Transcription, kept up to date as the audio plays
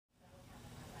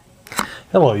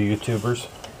Hello YouTubers.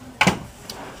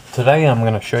 Today I'm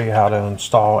going to show you how to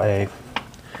install a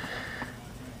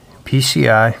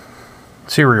PCI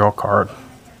Serial card.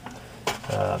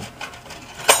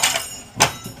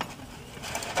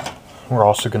 We're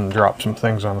also going to drop some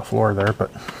things on the floor there,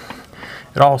 but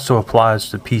it also applies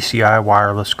to PCI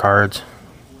wireless cards,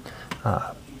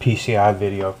 PCI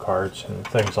video cards and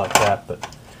things like that.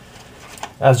 But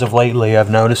as of lately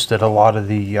I've noticed that a lot of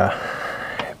the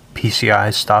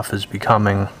PCI stuff is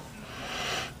becoming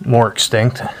more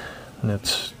extinct, and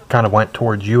it's kind of went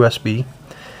towards USB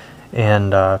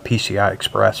and PCI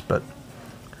Express. But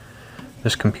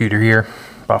this computer here,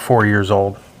 about 4 years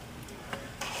old,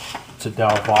 it's a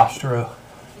Dell Vostro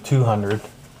 200,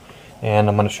 and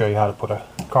I'm going to show you how to put a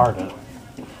card in it.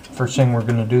 First thing we're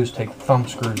going to do is take the thumb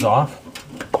screws off,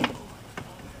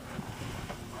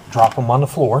 drop them on the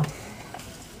floor,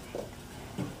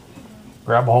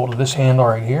 grab a hold of this handle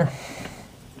right here,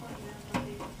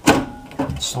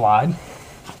 slide,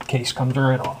 the case comes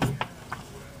right off,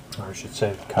 or I should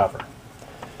say the cover.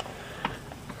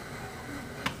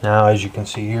 Now as you can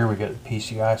see here, we got the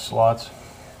PCI slots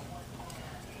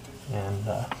and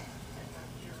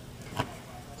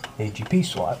AGP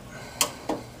slot.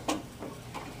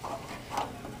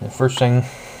 The first thing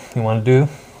you want to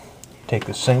do, take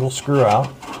the single screw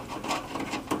out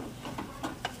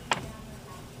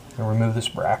and remove this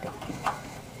bracket.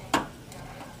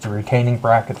 It's a retaining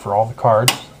bracket for all the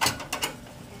cards,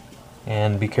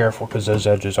 and be careful because those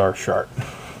edges are sharp.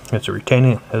 It's a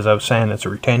retaining, as I was saying, it's a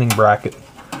retaining bracket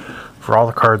for all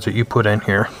the cards that you put in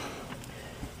here,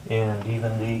 and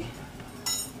even the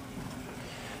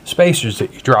spacers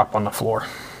that you drop on the floor.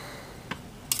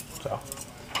 So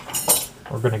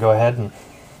we're going to go ahead and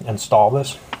install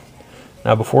this.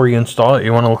 Now before you install it,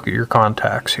 you want to look at your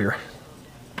contacts here.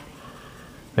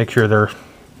 Make sure they're,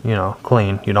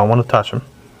 clean. You don't want to touch them.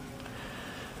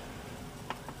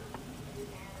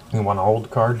 You want to hold the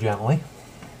card gently.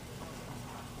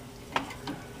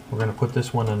 We're going to put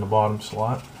this one in the bottom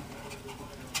slot.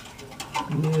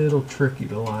 A little tricky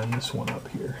to line this one up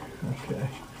here. Okay.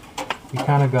 You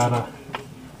kind of gotta,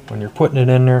 when you're putting it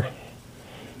in there,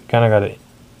 you kind of gotta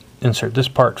insert this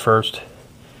part first,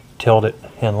 tilt it,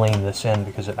 and lean this in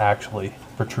because it actually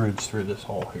protrudes through this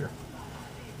hole here.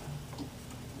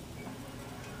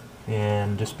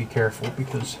 And just be careful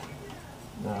because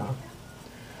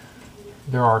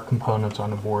there are components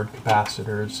on the board,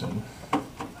 capacitors and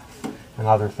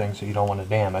other things that you don't want to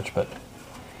damage, but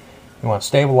you want to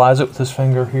stabilize it with this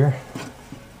finger here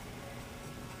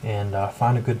and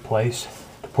find a good place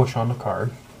to push on the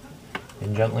card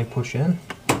and gently push in.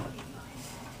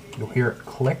 You'll hear it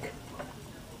click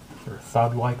or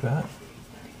thud like that.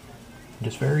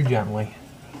 Just very gently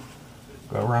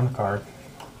go around the card.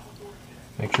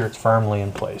 Make sure it's firmly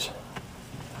in place.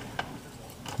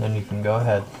 Then you can go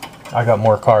ahead. I got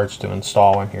more cards to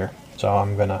install in here, so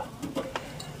I'm gonna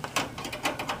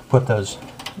put those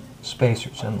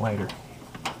spacers in later.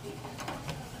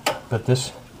 But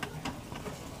this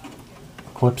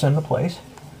clips into place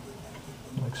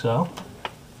like so.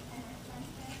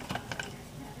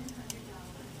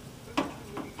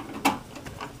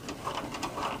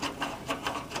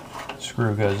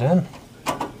 Screw goes in.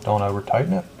 Don't over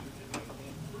tighten it.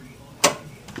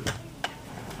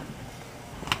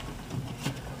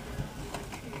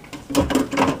 Put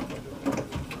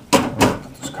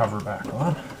this cover back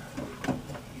on.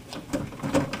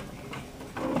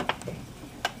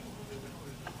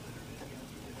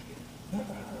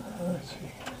 Let's see.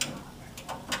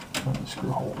 Put the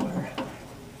screw hole there.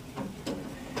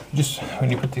 Just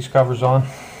when you put these covers on,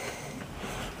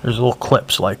 there's little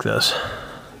clips like this.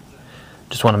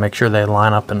 Just want to make sure they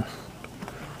line up and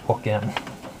hook in.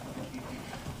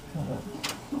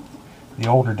 The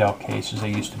older Dell cases, they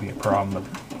used to be a problem,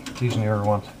 but these newer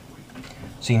ones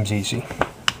seems easy.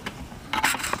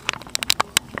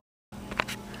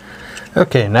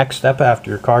 Okay, next step after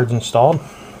your card's installed,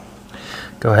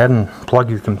 go ahead and plug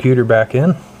your computer back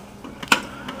in,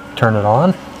 turn it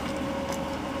on.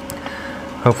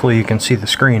 Hopefully you can see the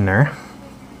screen there.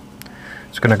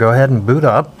 It's going to go ahead and boot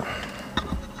up.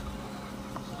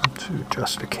 Let's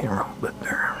adjust the camera a little bit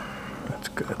there. That's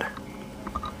good.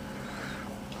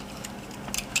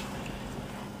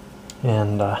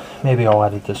 And maybe I'll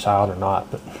edit this out or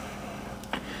not, but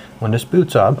when this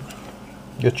boots up,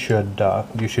 it should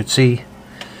you should see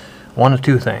one of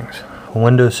two things.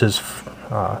 Windows has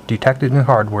detected new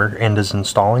hardware and is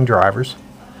installing drivers,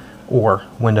 or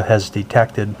Windows has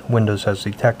detected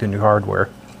new hardware.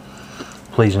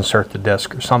 Please insert the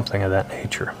disk or something of that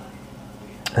nature.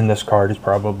 And this card is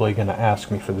probably going to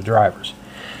ask me for the drivers.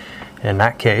 In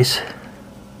that case,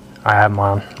 I have them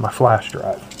on my flash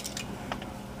drive.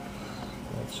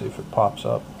 Let's see if it pops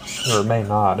up. Or it may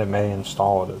not. It may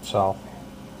install it itself.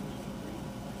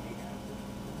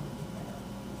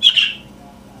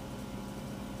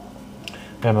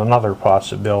 And another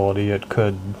possibility, it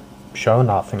could show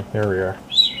nothing. There we are.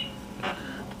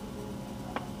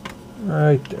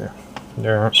 Right there.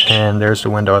 There. And there's the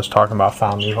window I was talking about,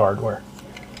 found new hardware.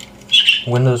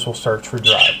 Windows will search for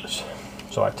drivers.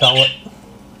 So I tell it,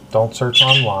 don't search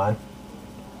online.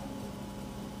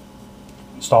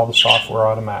 Install the software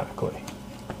automatically.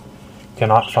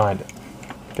 Cannot find it.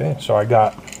 Okay, so I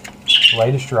got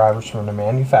latest drivers from the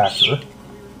manufacturer.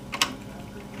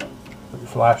 Put your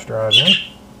flash drive in.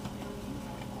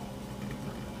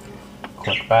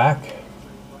 Click back.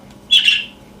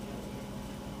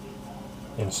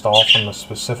 Install from a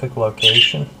specific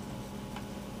location.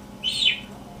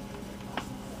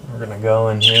 We're going to go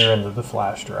in here into the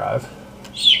flash drive.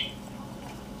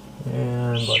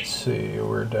 And let's see,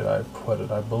 where did I put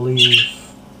it? I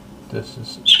believe this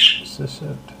is this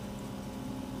it?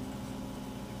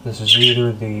 This is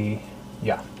either the,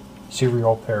 yeah,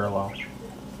 serial parallel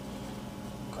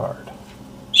card.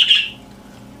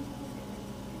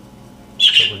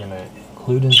 So we're going to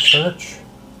include in search.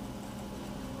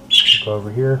 Go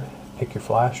over here, pick your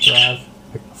flash drive,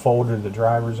 pick the folder the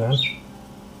driver's in,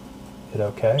 hit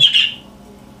OK,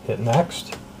 hit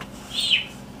next.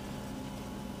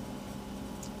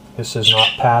 This has not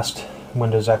passed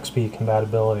Windows XP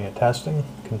compatibility and testing.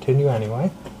 Continue anyway.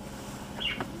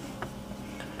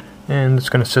 And it's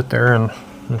going to sit there and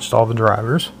install the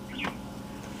drivers.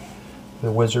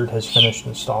 The wizard has finished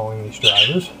installing these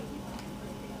drivers.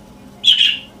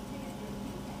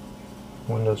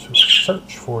 Windows will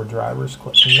search for drivers.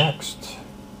 Click Next.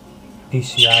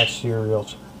 PCI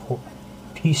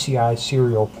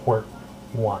Serial Port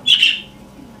 1.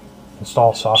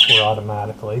 Install software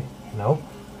automatically. Nope.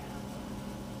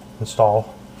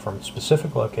 Install from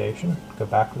specific location. Go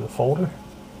back to the folder.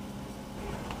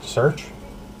 Search.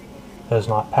 Has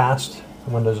not passed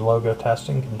Windows logo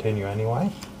testing. Continue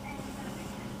anyway.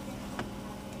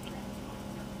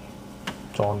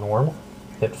 It's all normal.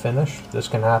 Hit finish. This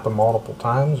can happen multiple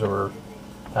times or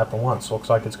happen once. Looks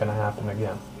like it's going to happen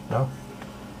again. No?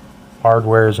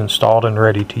 Hardware is installed and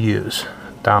ready to use.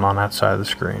 Down on that side of the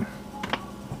screen.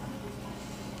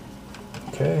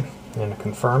 Okay, and to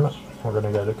confirm it, we're going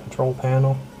to go to Control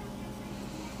Panel,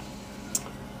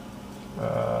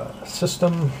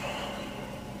 System,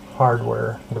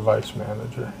 Hardware, Device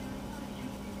Manager.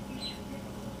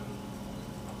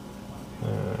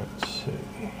 Let's see.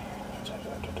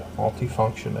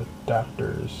 Multifunction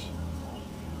adapters.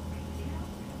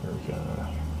 There we go.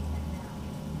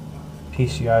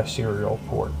 PCI Serial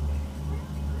Port.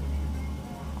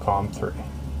 COM3.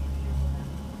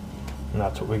 And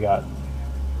that's what we got.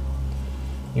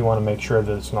 You want to make sure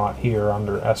that it's not here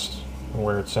under S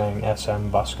where it's saying SM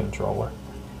bus controller.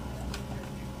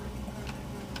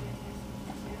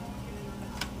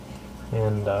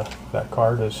 And that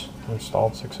card is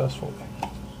installed successfully.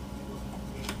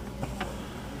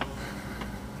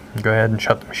 Go ahead and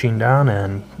shut the machine down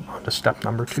and on to step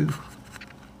number 2.